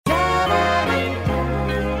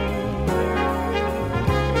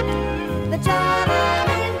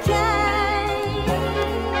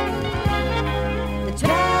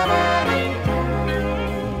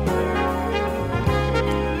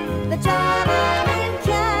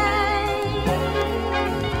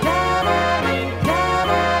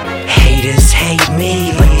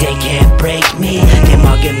me, but they can't break me. They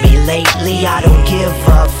mugging me lately, I don't give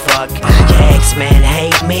a fuck. Your ex-man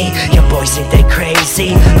hate me, your boys think they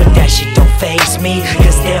crazy, but that shit don't faze me,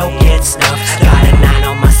 cause they'll get snuffed. Got a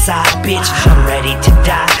 9 on my side, bitch, I'm ready to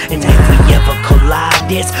die. And if we ever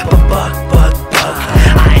collide, it's buck.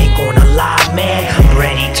 I ain't gonna lie, man, I'm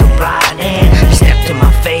ready to ride and step to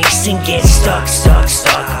my face and get stuck.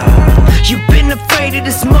 You've been afraid of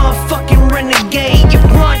this motherfucking renegade. You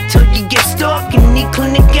run till you get stuck and need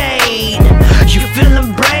clinic-aid. You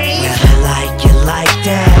feeling brave? You like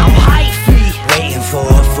that. I'm hyphy, waiting for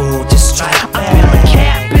a fool to strike back. I feel a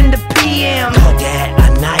cap in the PM, call that a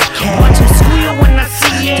nightcap. Watch him squeal when I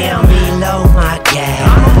see him. Reload my gas.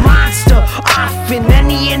 I'm a monster, offing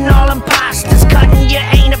any and all imposters. Cutting you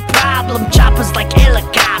ain't a problem, choppers like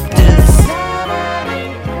helicopters.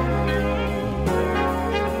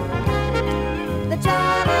 The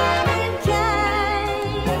Travellin train.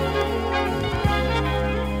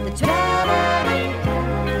 The Travellin.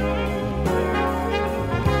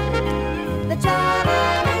 The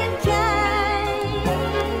Travellin train.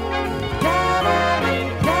 Travellin.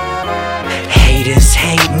 Haters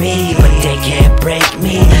hate me, but they can't break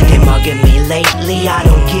me. They mugging me lately, I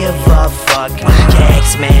don't give a fuck. Your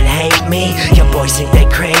ex-man hate me, your boys think they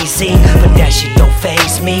crazy, but that shit don't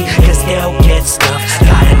faze me, cause they'll get snuffed.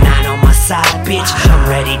 Got a 9 on my side, bitch, I'm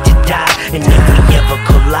ready to die. And if we ever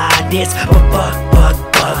collide, it's buck.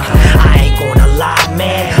 I ain't gonna lie,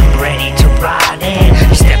 man, I'm ready to ride and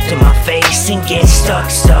step to my face and get stuck.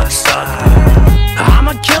 I'm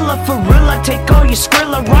a killer for real, I take all your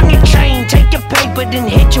skrilla, run your chain, take your paper, then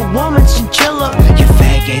hit your woman's chinchilla. You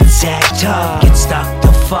faggots act up, get stuck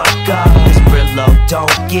the fuck up, cause Brillo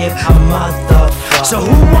don't give a motherfucker. So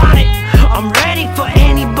who want it? I'm ready for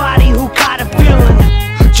anybody who caught a feeling.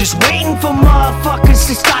 Just waiting for motherfuckers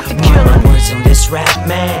to start the killing. Words in this rap,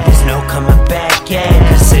 man, there's no coming back, yeah.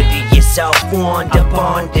 Consider yourself warned up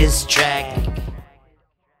on this track.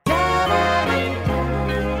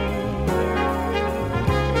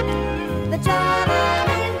 The Travellin.